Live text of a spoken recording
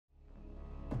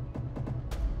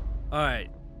Alright,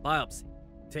 biopsy.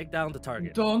 Take down the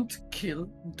target. Don't kill.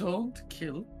 Don't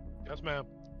kill. Yes, ma'am.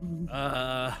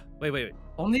 Wait.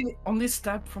 Only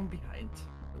stab from behind.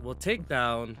 Well,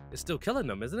 takedown is still killing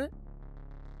them, isn't it?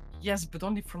 Yes, but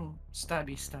only from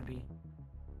stabby.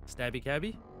 Stabby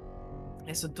cabby?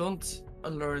 Yeah, so don't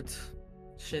alert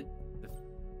shit.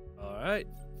 Alright.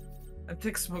 And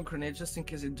take smoke grenade just in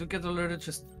case you do get alerted.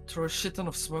 Just throw a shit ton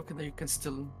of smoke and then you can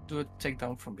still do a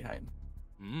takedown from behind.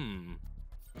 Mmm.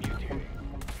 Mutating.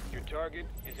 Your target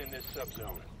is in this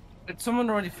subzone. Did someone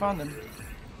already found him?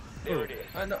 There it is.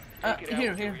 I know. Take it out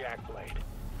with the Here. react blade.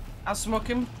 I'll smoke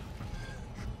him.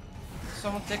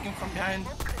 Someone take him from behind.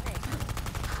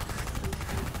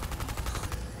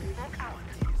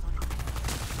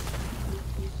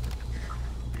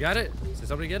 You got it? Did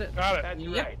somebody get it? Got it. That's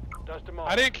Yep. right. Dust them off.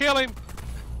 I didn't kill him.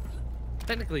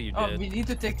 Technically you Oh, did. we need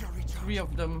to take 3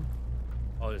 of them.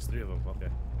 Oh, there's 3 of them. Okay.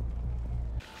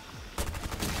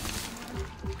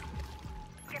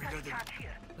 Where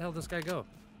the hell did this guy go?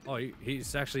 Oh,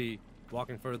 he's actually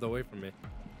walking further away from me.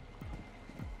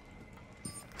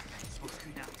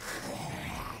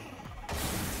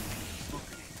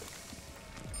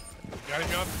 Got him,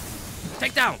 John.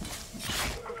 Take down!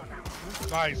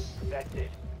 Nice. That's it.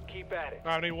 Keep at it.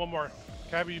 I need one more.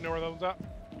 Khabby, you know where that one's at?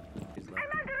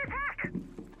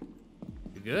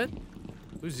 You good?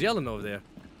 Who's yelling over there?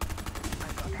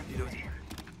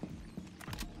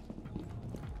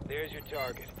 There's your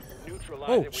target. Neutralize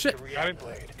Oh, it with shit. the Got react him.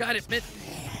 blade. Got it, Mitt.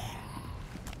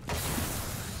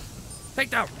 Take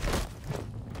down!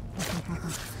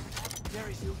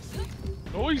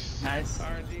 Nice. Nice.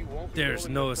 R&D won't be There's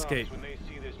rolling no their thumbs escape. when they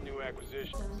see this new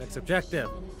acquisition. Next objective.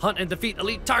 Hunt and defeat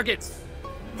elite targets.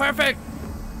 Perfect!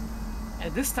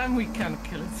 And this time we can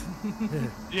kill it.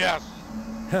 Yes.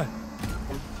 A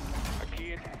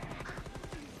key in.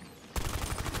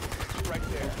 Right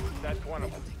there. That's one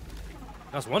of them.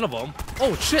 That's one of them.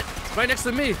 Oh shit! Right next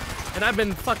to me! And I've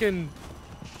been fucking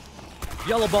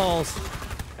yellow balls.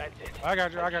 That's it. I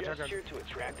got you. A gesture to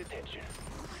attract attention.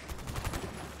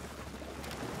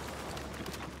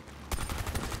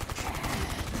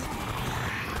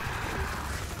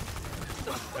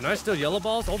 And I still yellow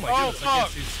balls? Oh my Oh, goodness, I can't fuck.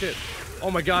 see shit.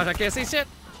 Oh my god, I can't see shit.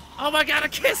 Oh my god, I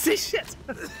can't see shit.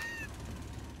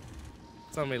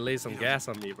 Somebody lay some gas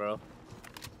on me, bro.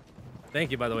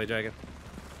 Thank you, by the way, Dragon.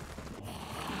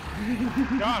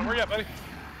 John, where you at, buddy?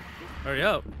 Hurry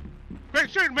up.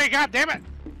 Quit shooting me, goddammit!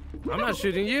 I'm not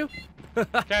shooting you.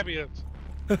 Khabby is.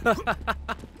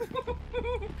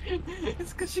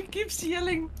 It's because she keeps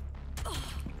yelling.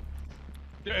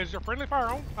 Is your friendly fire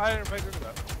on? I didn't pay attention to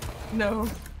that. No,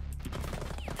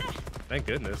 Thank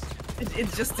goodness.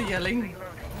 it's just the yelling.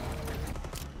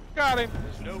 Got him.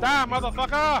 Die,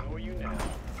 motherfucker! Know you now.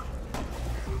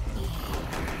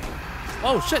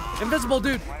 Oh shit! Invisible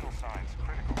dude!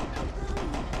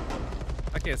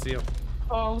 I can't see him.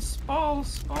 Balls.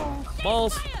 Balls!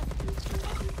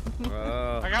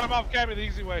 I got him off Khabby the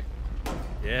easy way.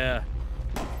 Yeah.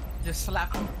 Just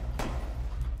slap him.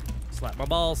 Slap my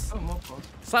balls. Oh, more balls.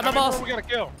 Slap How my many balls! more we gotta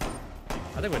kill?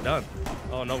 I think we're done.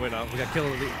 Oh no, we're not. We got kill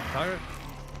elite target.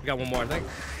 We got one more, I think.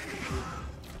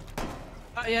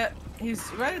 Oh yeah, he's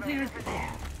right here.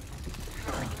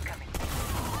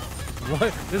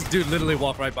 What? This dude literally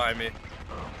walked right by me.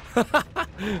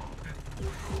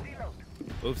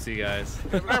 Oopsie, guys.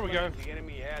 There we go. The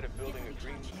enemy had of building a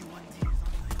dream.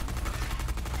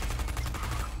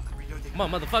 Come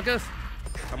on, motherfuckers.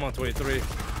 I'm on 23.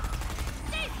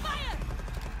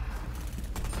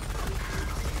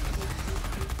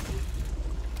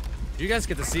 Do you guys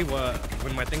get to see what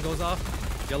when my thing goes off?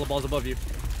 Yellow balls above you.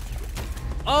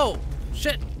 Oh,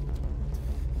 shit.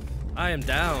 I am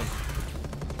down.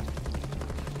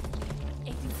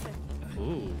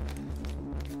 Ooh.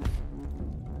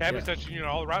 Khabby's Yeah. touching you in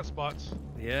all the right spots.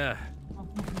 Yeah.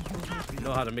 You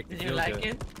know how to make me Did you feel like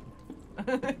good.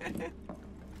 it?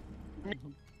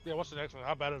 Yeah, what's the next one?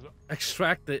 How bad is it?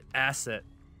 Extract the asset.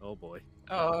 Oh boy.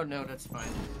 Oh no, that's fine.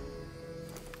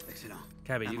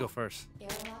 Cabby, you go first.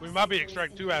 We might be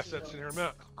extracting 2 assets in here in a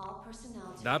minute.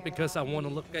 Not because I want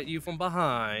to look at you from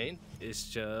behind. It's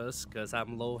just because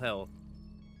I'm low health.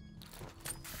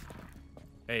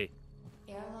 Hey.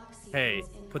 Hey,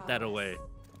 put that away.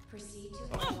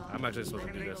 Oh, I'm actually supposed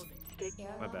to do this.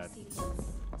 My bad.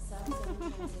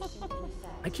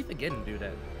 I keep forgetting to do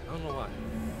that. I don't know why.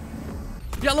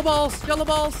 Yellow balls! Yellow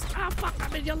balls! Ah, fuck,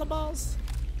 I'm in yellow balls!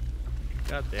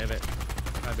 God damn it.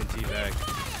 I've been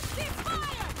teabagged.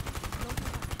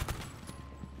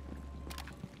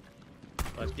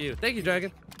 Fuck you. Thank you,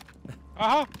 Dragon.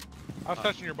 Uh-huh. I was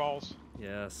touching your balls.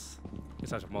 Yes. You can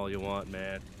touch them all you want,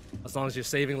 man. As long as you're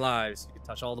saving lives, you can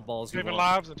touch all the balls you Saving want.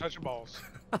 lives and touching balls.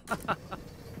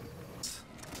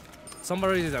 Some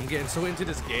reason I'm getting so into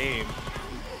this game.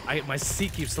 My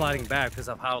seat keeps sliding back because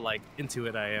of how like into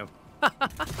it I am.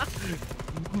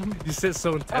 You sit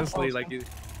so intensely, like you.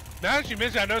 Now that you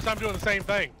mention it, I notice I'm doing the same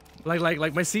thing.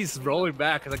 Like my seat's rolling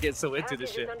back because I get so into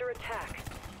this Passage shit. is under attack.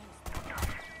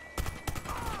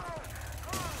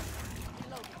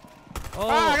 Oh,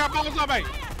 Ah, I got balls on me!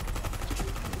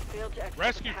 Failed to exit the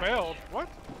Rescue package. failed. What?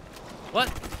 what?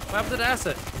 What happened to the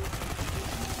asset?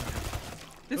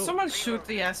 Did someone shoot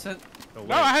the asset? Oh,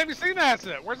 No, I haven't seen the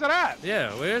asset. Where's it at?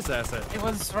 Yeah, where is the asset? It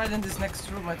was right in this next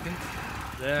room, I think.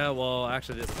 Yeah, well,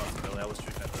 actually, this is a possibility. I was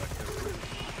shooting at director.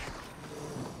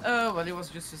 Oh, well, it was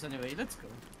just this anyway. Let's go.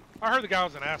 I heard the guy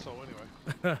was an asshole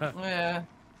anyway. Yeah.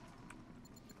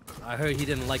 I heard he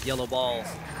didn't like yellow balls,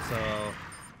 so.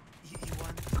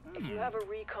 If you have a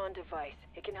recon device,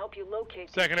 it can help you locate.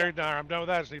 the Secondary diner. I'm done with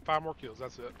that. I just need 5 more kills.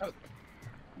 That's it.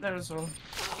 There is one.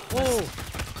 Whoa!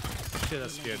 Shit, that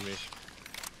scared me.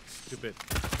 Stupid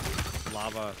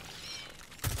lava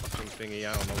fucking thingy.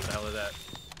 I don't know what the hell is that.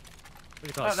 What do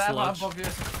you call it? that Sludge? love,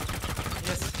 obvious.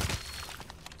 Yes.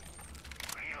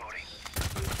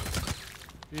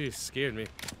 You scared me.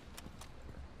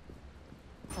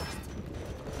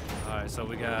 Alright, so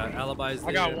we got alibis there.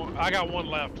 I got one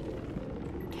left.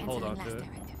 Hold on to it.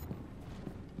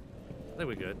 I think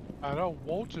we're good. I don't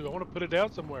want to. I want to put it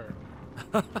down somewhere.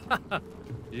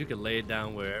 You can lay it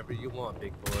down wherever you want,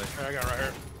 big boy. Here, I got it right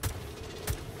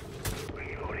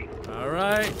here.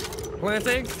 Alright.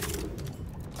 Planting.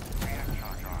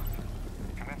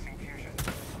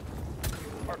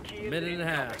 Our key is Minute and a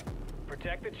half. incoming.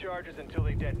 Protect the charges until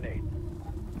they detonate.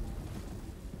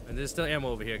 And there's still ammo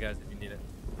over here, guys, if you need it.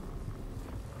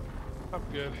 I'm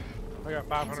good. I got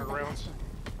 500 rounds.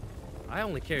 I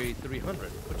only carry 300,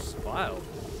 which is wild.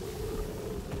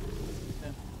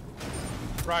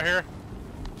 Right here.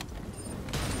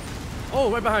 Oh,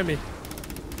 right behind me.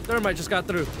 Thermite just got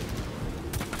through.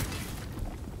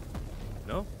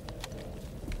 No?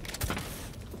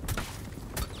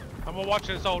 I'm gonna watch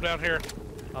this hole down here.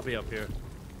 I'll be up here.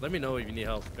 Let me know if you need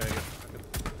help, Dragon.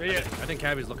 Yeah. I think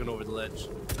Khabby's looking over the ledge.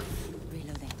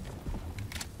 Reloading.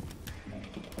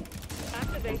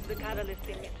 Activate the catalyst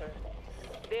emitter.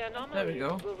 The anomaly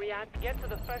go. will react. Get to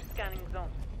the first scanning zone.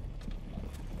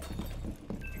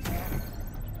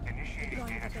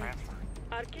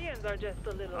 Archeans are just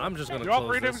a little. I'm just gonna You all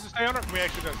close three of us this. to stay on it? Can we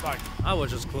actually go site? I will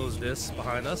just close this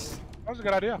behind us. That was a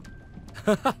good idea.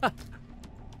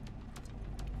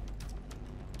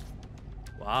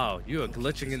 Wow, you are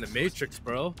glitching in the Matrix,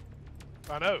 bro.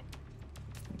 I know.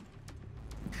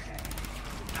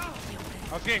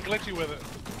 I was getting glitchy with it.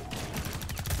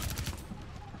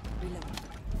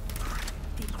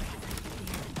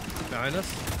 Behind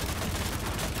us?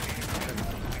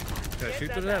 Can I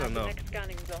shoot through that or no? Next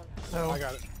scanning zone. No. I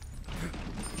got it.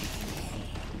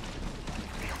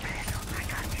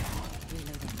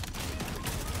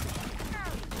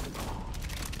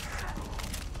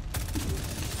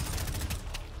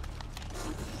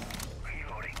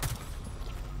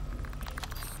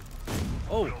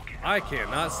 Oh, I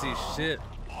cannot see shit.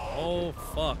 Oh,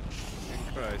 fuck.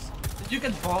 Christ. Did you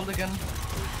get balled again?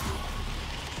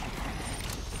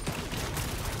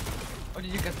 Or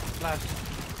did you get flashed?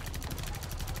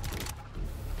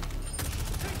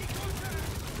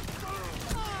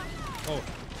 Oh.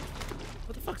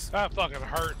 What the fuck's... That fucking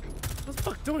hurt. What the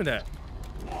fuck doing that?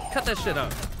 Cut that shit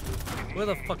out. Where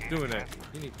the fuck doing that?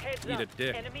 You need Heads eat a up.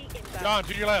 dick. Enemy inbound. John,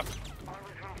 to your left.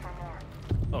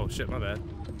 Oh shit, my bad.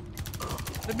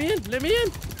 Let me in! Let me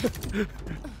in!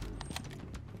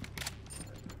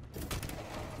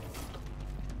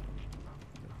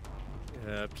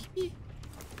 Pee-pee.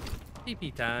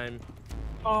 Pee-pee time.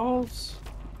 Balls.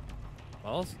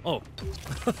 Balls? Oh.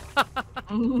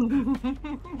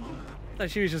 Thought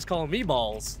she was just calling me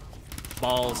balls.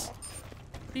 Balls.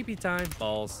 Pee-pee time.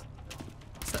 Balls.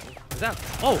 Is that?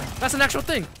 Oh, that's an actual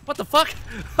thing. What the fuck?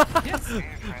 Yes.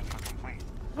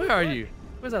 Where are you?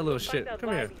 Where's that little Find shit? out Come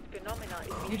why here. these phenomena is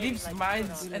He behaving leaves like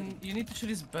mines phenomena. and you need to shoot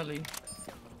his belly.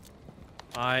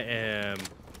 I am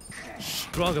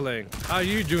struggling. How are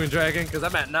you doing, Dragon? Because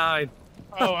I'm at 9.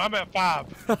 Oh, I'm at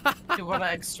 5. You wanna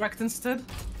extract instead?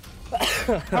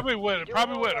 Probably wouldn't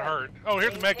hurt. Oh,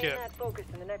 here's the mech Maintain kit. that focus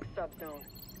in the next subzone.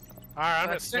 Alright, I'm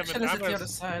at Extraction 70. is at the other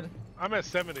side. I'm at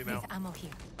 70 now. There's ammo here.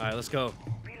 Alright, let's go.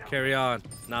 Carry on.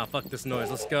 Nah, fuck this noise.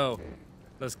 Let's go.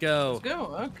 Let's go. Let's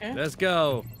go, okay. Let's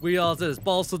go. We all this.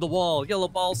 Balls to the wall. Yellow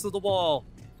balls to the wall.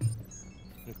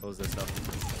 Let me close this up.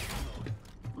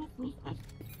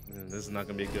 This is not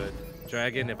gonna be good.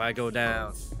 Dragon, if I go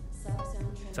down,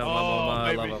 tell my mama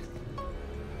I love baby. him.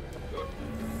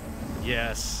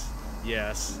 Yes.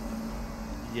 Yes.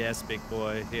 Yes, big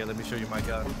boy. Here, let me show you my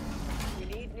gun. We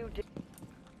need new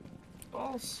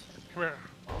Balls. Come here.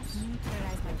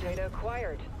 data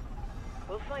acquired.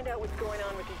 We'll find out what's going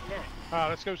on with these nests.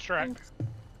 Let's go track.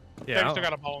 Yeah. You still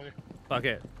got a ball on you. Fuck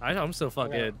it. I'm so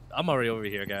fucking. I'm already over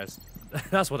here, guys.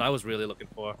 That's what I was really looking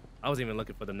for. I wasn't even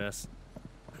looking for the nest.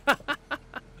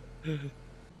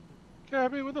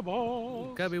 Khabby with the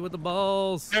balls. Khabby with the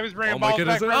balls. Khabby's bringing Oh my balls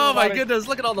goodness. back for Oh my everybody. goodness.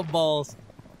 Look at all the balls.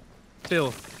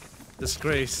 Filth.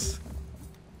 Disgrace.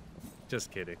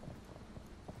 Just kidding.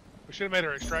 We should have made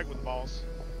her extract with the balls.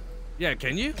 Yeah,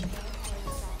 can you?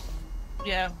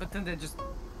 Yeah, but then they just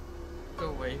go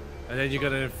away. And then you're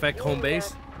gonna infect home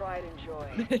base? Pride and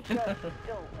joy. Just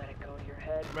don't let it go to your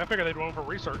head. I figured they'd want for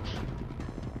research.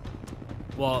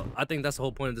 Well, I think that's the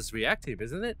whole point of this React team,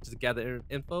 isn't it? Just gather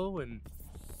info and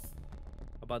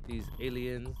about these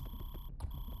aliens.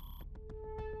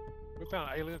 We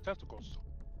found alien testicles.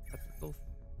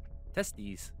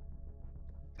 Testes.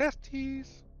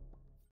 Testes.